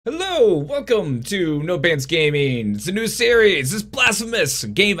Hello, welcome to No Pants Gaming. It's a new series. It's Blasphemous, a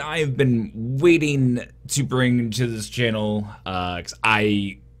game I have been waiting to bring to this channel. 'Cause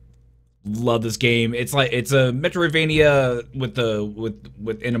I love this game. It's a Metroidvania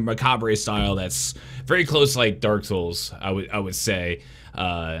in a macabre style that's very close to like Dark Souls. I would say,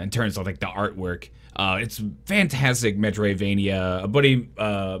 in terms of like the artwork. It's fantastic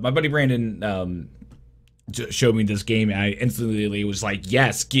Metroidvania. My buddy Brandon, showed me this game, and I instantly was like,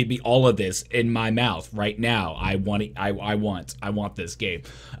 yes, give me all of this in my mouth right now. I want it. I want this game.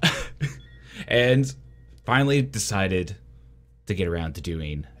 And finally decided to get around to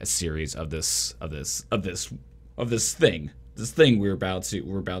doing a series of this thing we're about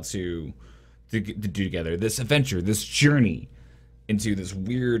to do together, this adventure, this journey into this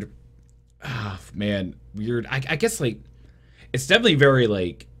weird, weird, I guess, like, it's definitely very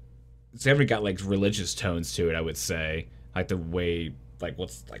like, it's definitely got like religious tones to it, I would say. Like the way, like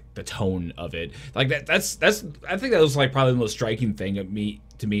what's like the tone of it. Like that's I think that was like probably the most striking thing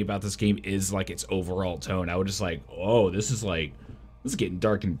to me about this game is like its overall tone. I was just like, oh, this is getting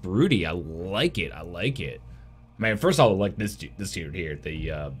dark and broody. I like it. I like it. Man, first of all, like this dude here,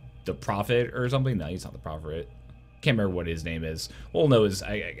 the prophet or something. No, he's not the prophet. Can't remember what his name is. All I know is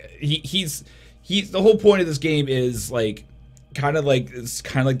he's the whole point of this game is like, it's kind of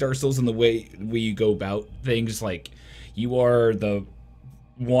like Dark Souls in the way you go about things. Like, you are the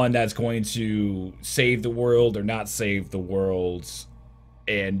one that's going to save the world or not save the world,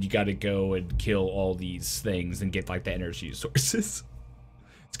 and you got to go and kill all these things and get like the energy sources.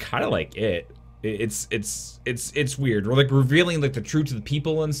 It's kind of like it. It's weird. We're like revealing like the truth to the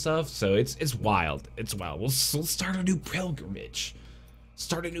people and stuff. So it's wild. It's wild. We'll start a new pilgrimage.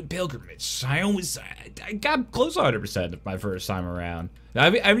 I got close to 100% my first time around. Now,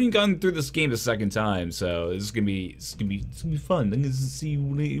 I haven't even gone through this game a second time, so this is gonna be fun. I'm gonna see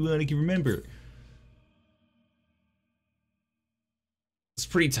what I can remember. It's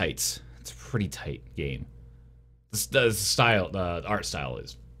pretty tight. It's a pretty tight game. The style, the art style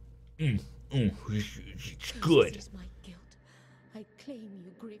is, it's good. This is my guilt. I claim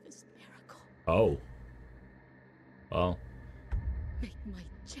you grievous miracle. Oh. Well. Make my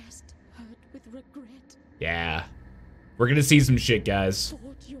chest hurt with regret. Yeah. We're gonna see some shit, guys.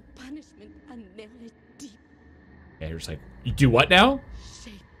 Sword your punishment and nail it deep. Yeah, you're just like, you do what now?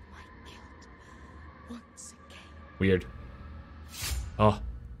 Shape my guilt once again. Weird. Oh.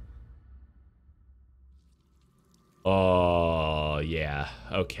 Oh, yeah.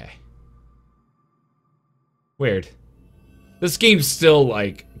 Okay. Weird. This game still,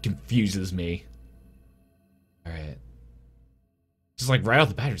 like, confuses me. Alright. Just like right off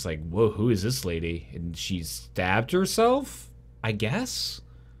the bat, it's like, whoa, who is this lady? And she stabbed herself, I guess?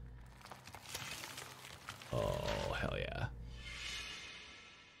 Oh, hell yeah.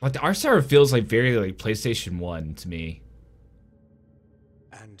 Like, the art style feels like very like PlayStation 1 to me.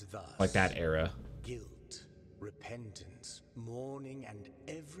 And thus, like that era. Guilt, repentance, mourning, and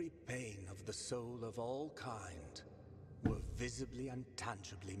every pain of the soul of all kind were visibly and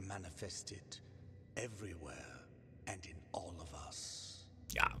tangibly manifested everywhere and in all of us.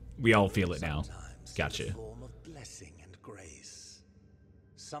 Yeah, we all feel it now. Sometimes Gotcha. in the form of blessing and grace,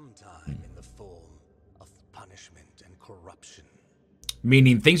 sometime in the form of punishment and corruption.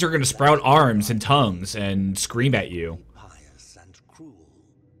 Meaning things are gonna sprout arms and tongues and scream at you. Pious and cruel,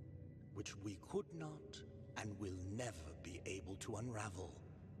 which we could not and will never be able to unravel,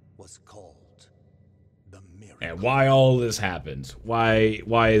 was called the miracle. And why all this happened? Why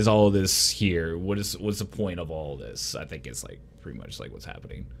is all this here? What's the point of all this? I think it's like pretty much like what's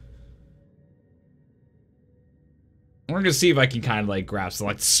happening. We're gonna see if I can kind of like grasp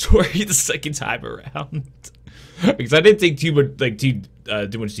like the story the second time around. Because I didn't think too much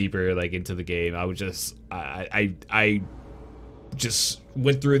deeper like into the game. I was just I just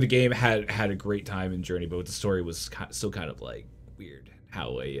went through the game, had a great time and journey, but the story was still kind of like weird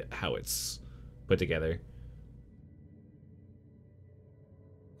how it's put together.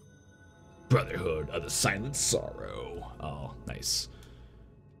 Brotherhood of the Silent Sorrow. Oh, nice.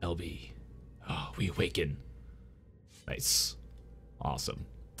 LB. Oh, we awaken. Nice. Awesome.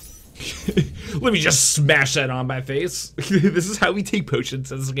 Let me just smash that on my face. This is how we take potions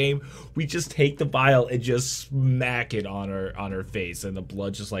in this game. We just take the vial and just smack it on our face, and the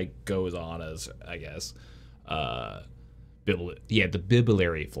blood just like goes on us, I guess. The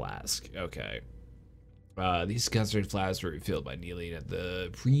Bibulary Flask. Okay. These consecrated flasks were refilled by kneeling at the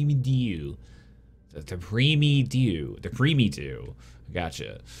Primi Dew. The Primi Dew.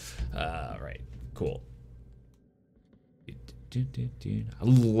 Gotcha. Right. Cool. I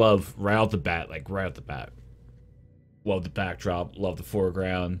love right off the bat. Love the backdrop. Love the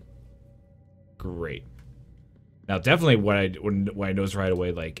foreground. Great. Now, definitely what I noticed right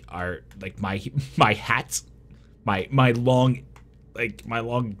away, like, are like my hat, my long, like my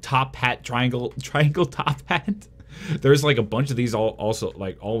long top hat, triangle top hat. There's like a bunch of these also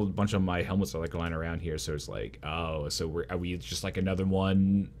like a bunch of my helmets are like lying around here. So it's like, oh, so are we just like another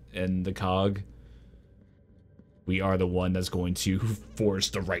one in the cog? We are the one that's going to force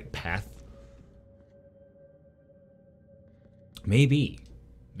the right path. Maybe.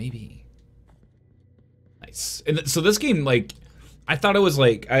 Nice. And so this game, like, I thought it was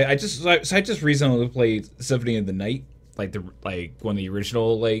like I just recently played Symphony of the Night, like one of the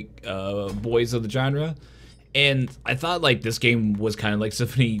original like boys of the genre, and I thought like this game was kind of like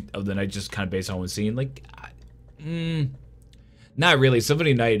Symphony of the Night, just kind of based on what I'm seeing. Like, not really.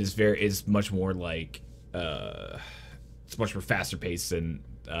 Symphony of the Night is much more like it's much more faster paced than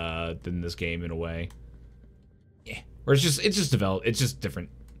this game in a way. Yeah, or it's just developed. It's just different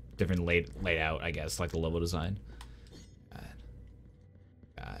layout, I guess, like the level design.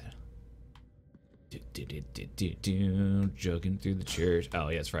 God. Jogging through the church. Oh,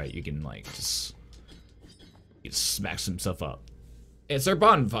 yeah, that's right. You can like just smack some stuff up. It's our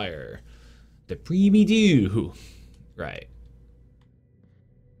bonfire. The preemy dew. Right.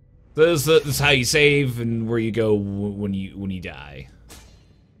 This is how you save and where you go when you die.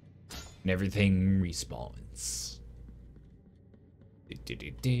 And everything respawns.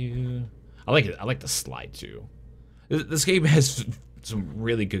 I like it. I like the slide too. This game has some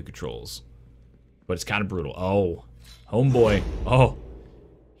really good controls, but it's kind of brutal. Oh, homeboy. Oh,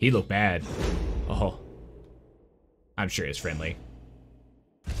 he looked bad. Oh, I'm sure he's friendly.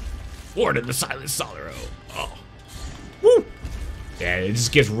 Lord of the Silent Sorrow. Oh, woo! Yeah, it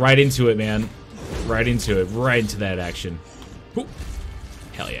just gets right into it, man. Right into it. Right into that action. Woo.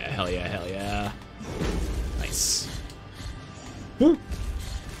 Hell yeah! Hell yeah! Hell yeah! Nice. Woo.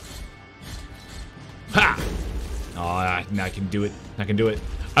 Ha! Oh, I can do it. I can do it.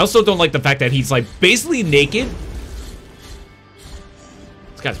 I also don't like the fact that he's like basically naked.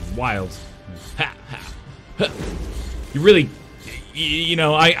 This guy's wild. Ha ha. Ha. You really, you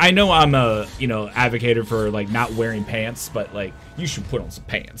know, I know I'm a advocate for like not wearing pants, but like you should put on some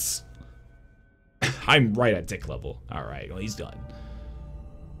pants. I'm right at dick level. All right, well he's done.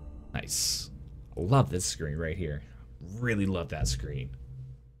 Nice. I love this screen right here. Really love that screen.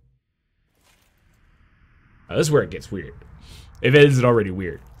 Oh, this is where it gets weird. If it isn't already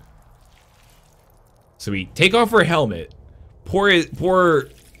weird. So we take off her helmet, pour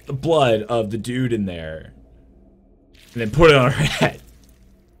the blood of the dude in there, and then put it on her head.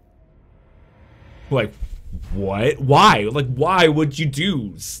 Like, what? Why? Like, why would you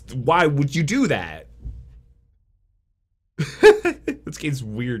do that? This game's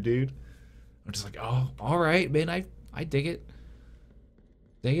weird, dude. I'm just like, oh, all right, man. I dig it.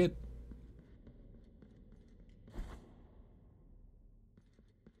 Dig it.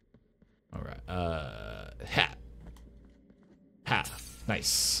 All right. Ha.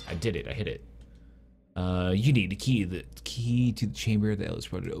 Nice. I did it. I hit it. You need a key. The key to the chamber that was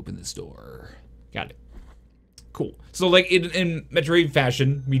supposed to open this door. Got it. Cool. So, like in Metroid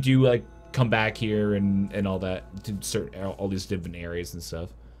fashion, we do like come back here and all that to certain all these different areas and stuff.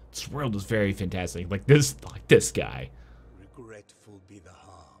 This world is very fantastic. Like this guy. Regretful be the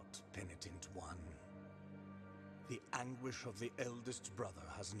heart, penitent one. The anguish of the eldest brother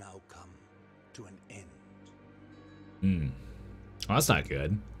has now come to an end. Oh, that's not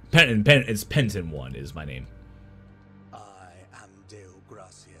good. It's Penitent One is my name. I am Deo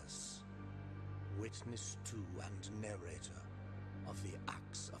Gracias, witness to and narrator of the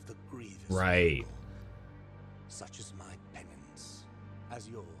acts of the grievous. Right. Miracle. Such is my penance, as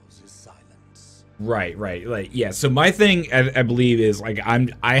yours is silence. Right. Like, yeah. So my thing, I believe, is like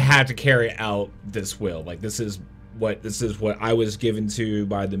I had to carry out this will. Like this is what I was given to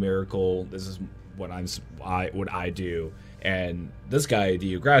by the miracle. This is what I do. And this guy,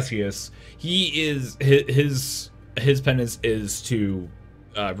 Deo Gracias, he is his penance is to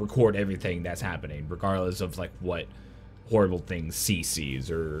record everything that's happening, regardless of like what horrible things he sees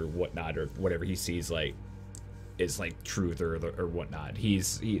or whatnot, or whatever he sees like is like truth or whatnot.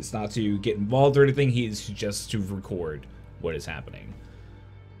 He's not to get involved or anything. He's just to record what is happening.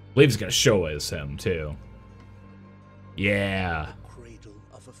 I believe he's gonna show us him too. Yeah. Cradle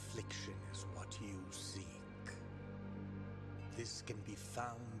of affliction is what you seek. This can be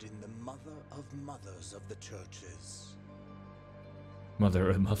found in the mother of mothers of the churches. Mother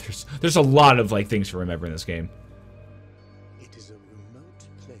of mothers. There's a lot of like things to remember in this game. It is a remote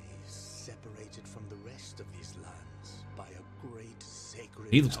place separated from the rest of these lands by a great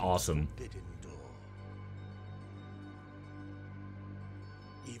sacred He looks and awesome. forbidden door.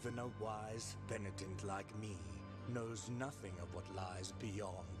 Even a wise penitent like me knows nothing of what lies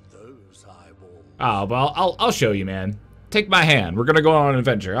beyond those high walls. Oh, well, I'll show you, man. Take my hand. We're gonna go on an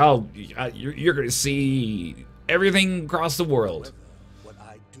adventure. You're gonna see everything across the world. However, what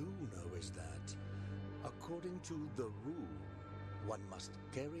I do know is that, according to the rule, one must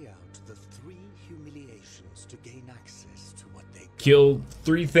carry out the 3 humiliations to gain access to what they Kill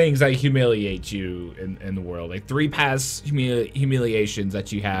 3 things that humiliate you in the world. Like 3 past humiliations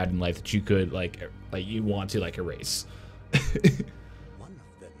that you had in life that you could like you want to like erase. One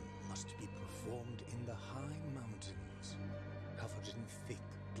of them must be performed in the high mountains, covered in thick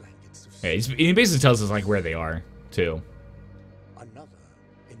blankets of Yeah, he basically tells us like where they are too. Another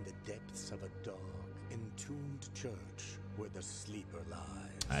in the depths of a dark, entombed church where the sleeper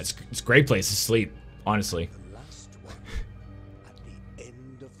lies. It's a great place to sleep, honestly. The last one at the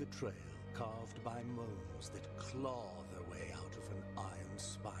end of the trail, carved by moans that claw their way out of an iron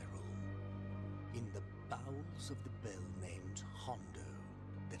spiral. In the bowels of the bell named Hondo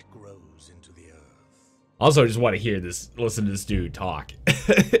that grows into the earth. Also, I just want to listen to this dude talk.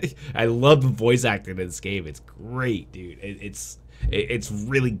 I love the voice acting in this game. It's great, dude. It's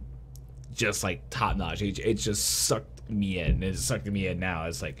really just like top notch. It just sucked me in. It's sucking me in now.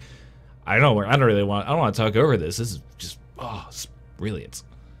 It's like I don't want to talk over this. This is just it's brilliant.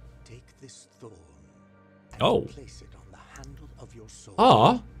 Take this thorn and place it on the handle of your sword.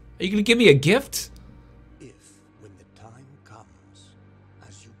 Aw, are you gonna give me a gift? If, when the time comes,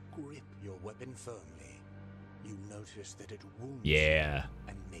 as you grip your weapon firmly, you notice that it wounds you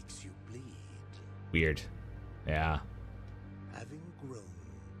and makes you bleed. Weird. Yeah. Having grown,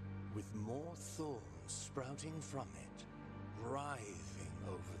 with more thorns sprouting from it, writhing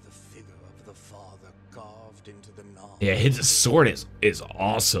over the figure of the father carved into the knob. Yeah, his sword is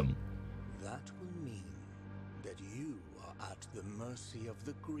awesome. That will mean that you are at the mercy of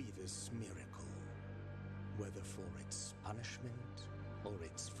the grievous miracle, whether for its punishment or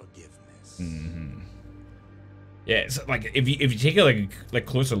its forgiveness. Mm-hmm. Yeah, it's like if you take a like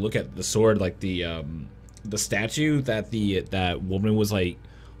closer look at the sword, like the statue that that woman was like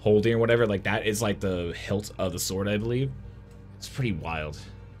holding or whatever, like that is like the hilt of the sword, I believe. It's pretty wild.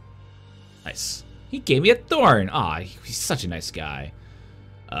 Nice. He gave me a thorn. He's such a nice guy.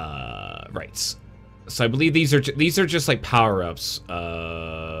 Right. So I believe these are just like power-ups.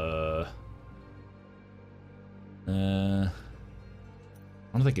 I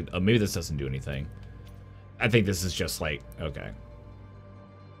don't think maybe this doesn't do anything. I think this is just like, okay.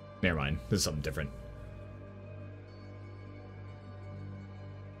 Never mind. This is something different.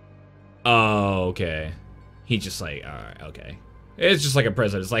 Oh, okay. He just like, alright, okay. It's just like a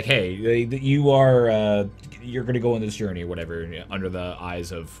present. It's like, hey, you are, you're gonna go on this journey or whatever, under the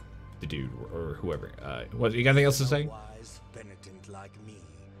eyes of the dude or whoever. What, you got anything else to say? Wise penitent like me,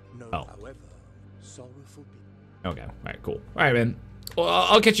 However, sorrowful okay, alright, cool. Alright, man. Well,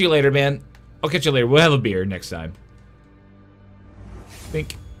 I'll catch you later, man. I'll catch you later. We'll have a beer next time.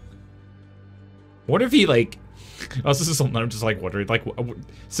 Think. What if he like? Oh, this is something I'm just like wondering. Like,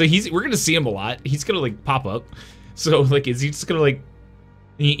 so we're gonna see him a lot. He's gonna like pop up. So like, is he just gonna like?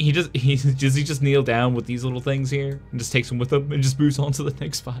 Does he just kneel down with these little things here and just takes them with him and just moves on to the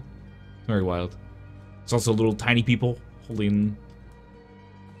next spot? Very wild. There's also little tiny people holding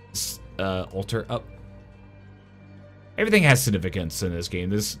this altar up. Everything has significance in this game.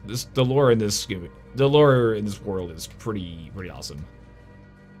 The lore in this world is pretty awesome.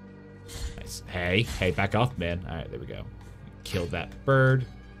 Nice. Hey, back off, man. All right, there we go. Kill that bird.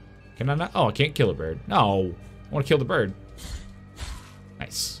 Can I not? Oh, I can't kill a bird. No, I want to kill the bird.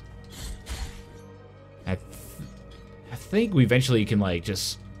 Nice. I think we eventually can like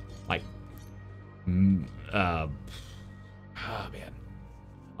just like oh man.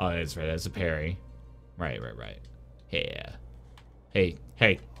 Oh, that's right. That's a parry. Right. Yeah. Hey.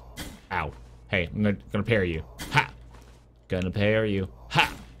 Ow. Hey, I'm gonna parry you. Ha! Gonna parry you.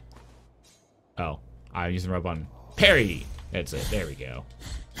 Ha! Oh, I'm using the right button. Parry! That's it. There we go.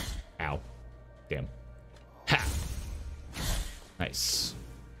 Ow. Damn. Ha! Nice.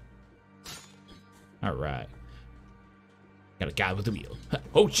 Alright. Got a guy with a wheel. Ha.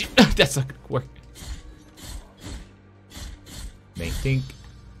 Oh shit! That's not gonna work. Think.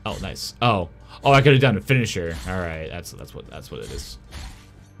 Oh, nice. Oh, I could have done a finisher. All right, that's what it is.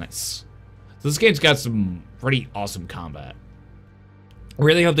 Nice. So this game's got some pretty awesome combat. I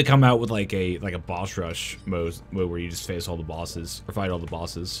really hope to come out with like a boss rush mode where you just face all the bosses or fight all the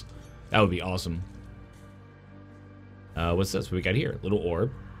bosses. That would be awesome. What's this? What we got here? Little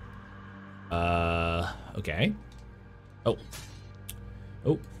orb. Okay. Oh.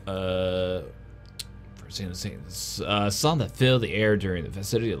 For a Sun that filled the air during the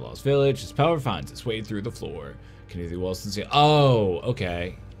festivity of the Lost Village. Its power finds its way through the floor. Can the walls and see? Oh,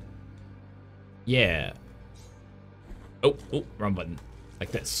 okay. Yeah. Oh, wrong button.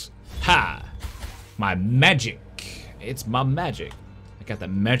 Like this. Ha! My magic. It's my magic. I got the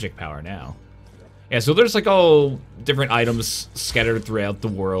magic power now. Yeah, so there's like all different items scattered throughout the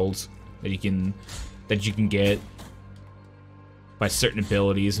world that you can get by certain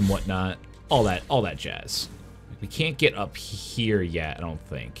abilities and whatnot. All that jazz. We can't get up here yet, I don't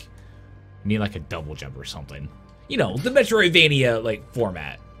think. We need like a double jump or something. You know, the Metroidvania like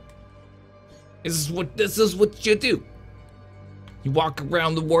format. This is what you do. You walk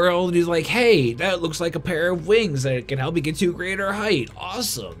around the world and he's like, hey, that looks like a pair of wings that can help me get to a greater height.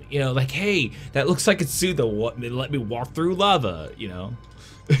 Awesome. You know, like, hey, that looks like a suit that let me walk through lava, you know.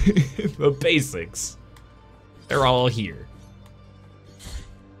 The basics. They're all here.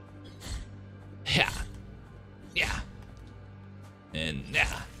 Yeah. Yeah. And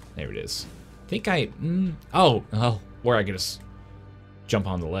yeah. There it is. I think oh, where I can just jump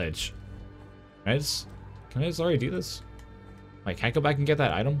on the ledge. Can I just already do this? Wait, can I go back and get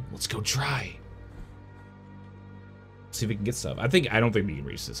that item? Let's go try. See if we can get stuff. I don't think we can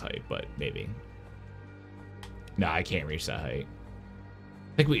reach this height, but maybe. No, I can't reach that height.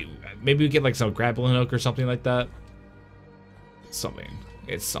 I think maybe we get like some grappling hook or something like that. Something.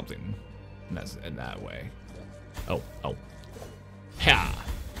 It's something in that way. Oh. Ha!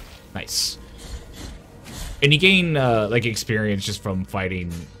 Nice. And you gain like experience just from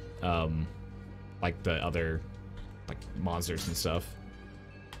fighting like the other like monsters and stuff.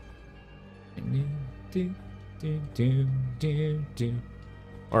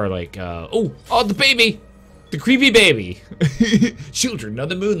 Or like oh the baby, the creepy baby. Children of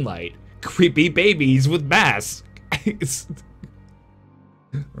the moonlight, creepy babies with masks.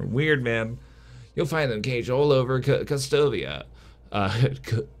 Weird, man. You'll find them caged all over Custodia.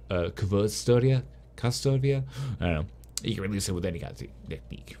 Custodia? I don't know. You can release it with any kind of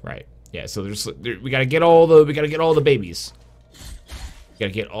technique, right? Yeah, so we gotta get all the babies. We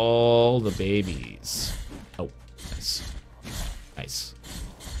gotta get all the babies. Oh, nice.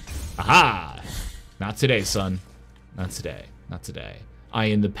 Aha! Not today, son. Not today. Not today. I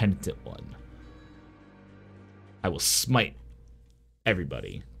am the penitent one. I will smite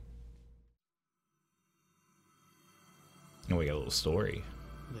everybody. And we got a little story.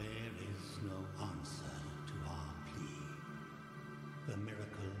 There is no answer to our plea. The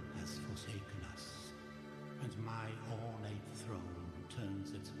miracle has forsaken us, and my ornate throne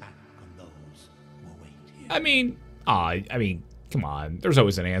turns its back on those who await here. I mean, come on. There's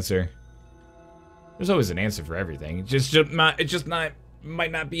always an answer. There's always an answer for everything. It just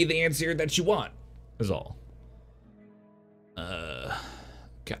might not be the answer that you want. Is all. God.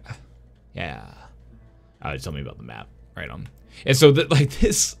 Yeah. Tell me about the map. Right on. And so like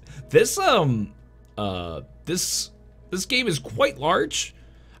this game is quite large.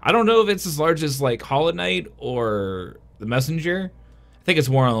 I don't know if it's as large as like Hollow Knight or the Messenger. I think it's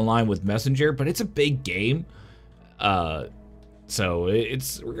more on the line with Messenger, but it's a big game. So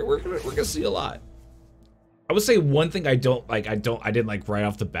we're gonna see a lot. I would say one thing I didn't like right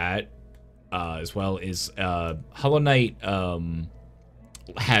off the bat as well is Hollow Knight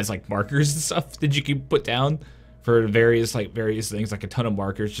has like markers and stuff that you can put down for various things, like a ton of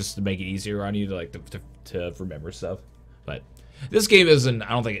markers just to make it easier on you to remember stuff. But this game isn't.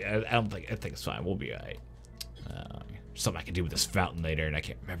 I think it's fine. We'll be alright. Something I can do with this fountain later, and I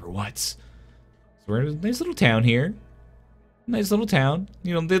can't remember what. So we're in a nice little town here. Nice little town.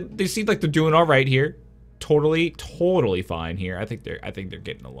 You know, they seem like they're doing all right here. Totally fine here. I think they're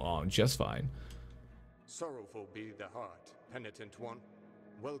getting along just fine. Sorrowful be the heart, penitent one.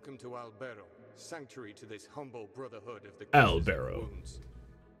 Welcome to Albero, sanctuary to this humble brotherhood of the Albero.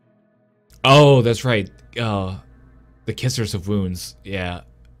 Oh, that's right. The Kissers of Wounds. Yeah.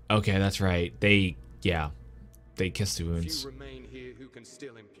 Okay, that's right. They kiss the wounds. Few remain here who can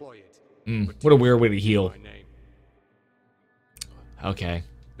still employ it. What a weird way to heal. Okay,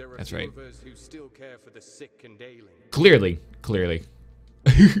 that's right. Who still care for the sick and ailing. Clearly.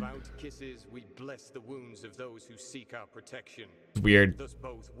 Without kisses, we bless the wounds of those who seek our protection. Weird. Thus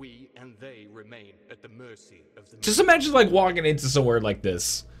both we and they remain at the mercy of the. Just imagine like walking into somewhere like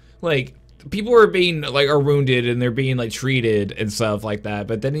this. Like people are wounded and they're being like treated and stuff like that,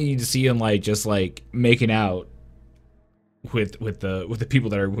 but then you see them like just like making out with the people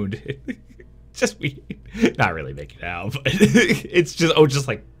that are wounded. Just weird. Not really making out, but it's just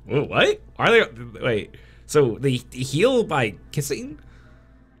like, whoa, what? Are they? Wait, so they heal by kissing?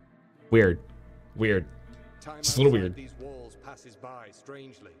 Weird. Time just a little weird. These walls passes by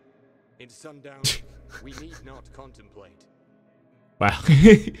strangely. In sundown, we need not contemplate. Wow.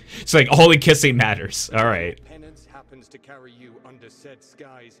 It's like only kissing matters. All right. If penance happens to carry you under said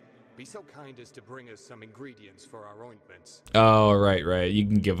skies, be so kind as to bring us some ingredients for our ointments. Oh, right. You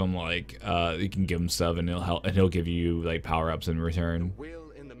can give him like, you can give him stuff, and he'll give you like power ups in return. The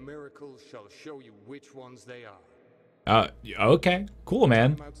will in the miracle shall show you which ones they are. Okay, cool,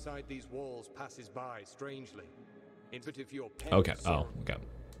 man. Time outside these walls passes by strangely. If your Okay. Oh, okay.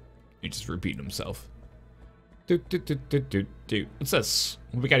 He just repeating himself. What's this?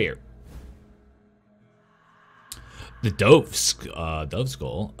 What we got here? The dove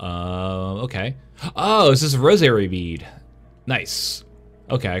skull. Okay. Oh, it's just a rosary bead. Nice.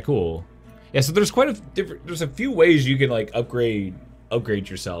 Okay, cool. Yeah, so there's quite a different. There's a few ways you can like upgrade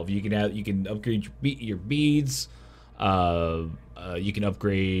yourself. You can upgrade your beads. You can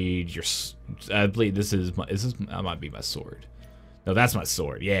upgrade your. I believe that might be my sword. No, that's my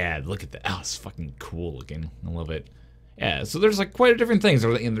sword. Yeah, look at that. Oh, it's fucking cool looking. I love it. Yeah, so there's like quite a different things.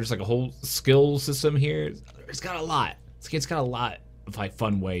 And there's like a whole skill system here. It's got a lot. It's got a lot of like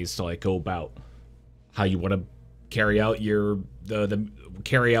fun ways to like go about how you want to carry out your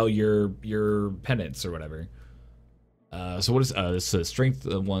your penance or whatever. So what is this strength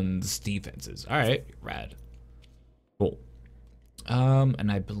of one's defenses? All right, rad. Cool.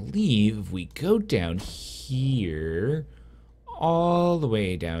 And I believe if we go down here, all the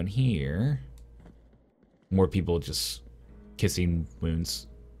way down here, more people just kissing wounds.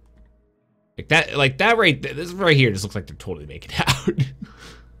 Like that this right here just looks like they're totally making out.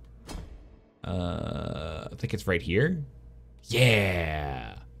 I think it's right here.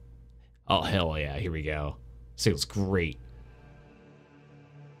 Yeah. Oh, hell yeah, here we go. This thing looks great.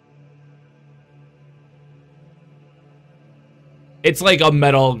 It's like a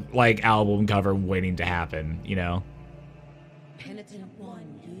metal like album cover waiting to happen, you know? Penitent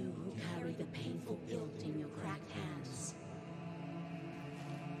one, you who carry the painful guilt in your cracked hands.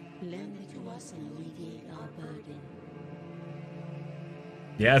 Lend it to us and alleviate our burden.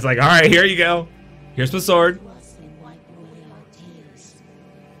 Yeah, it's like, all right, here you go. Here's my sword. To us and wipe away our tears.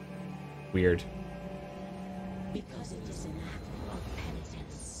 Weird. Because it is an act of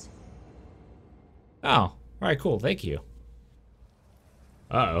penitence. Oh, all right, cool. Thank you.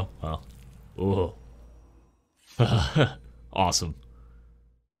 Uh-oh. Well. Ooh. Awesome.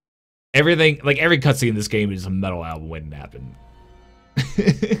 Everything, like every cutscene in this game is a metal album waiting to happen.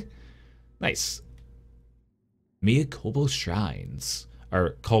 Nice. Mea Culpa Shrines.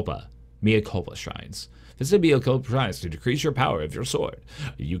 Or Culpa. Mea Culpa Shrines. Visit Mea Culpa Shrines to decrease your power of your sword.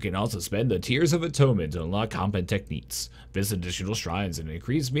 You can also spend the Tears of Atonement to unlock combat techniques. Visit additional shrines and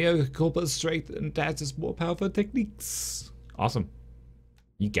increase Mea Culpa's strength and access more powerful techniques. Awesome.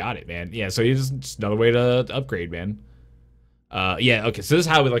 You got it, man. Yeah, so it's just another way to upgrade, man. Yeah, okay, so this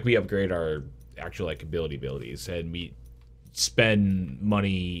is how we upgrade our actual like abilities, and we spend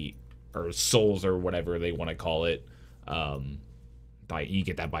money or souls or whatever they want to call it. You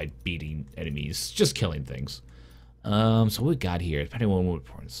get that by beating enemies, just killing things. So what we got here, depending on what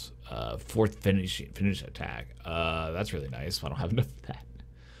points, fourth finish attack. That's really nice. I don't have enough of that.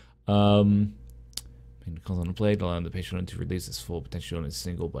 Calls on the blade, allowing the patient to release its full potential in a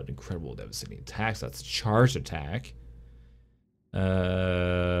single but incredible devastating attacks. That's a charged attack.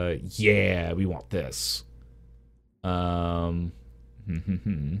 Yeah, we want this. Oh,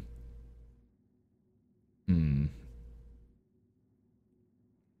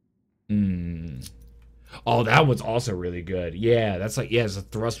 that one's also really good. Yeah, that's like, yeah, it's a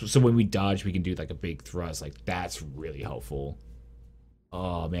thrust. So when we dodge, we can do like a big thrust. Like, that's really helpful.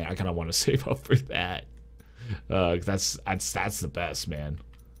 Oh man, I kind of want to save up for that. That's the best, man.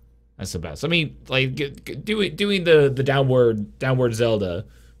 That's the best. I mean, like doing the downward Zelda,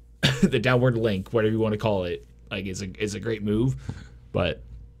 the downward Link, whatever you want to call it, like is a great move. But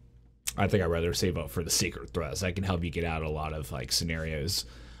I think I'd rather save up for the secret thrust. That can help you get out of a lot of like scenarios.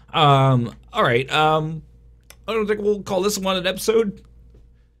 All right. I don't think we'll call this one an episode.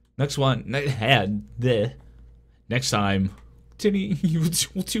 Next time.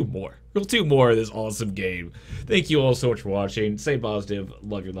 We'll do more. We'll do more of this awesome game. Thank you all so much for watching. Stay positive.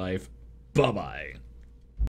 Love your life. Bye-bye.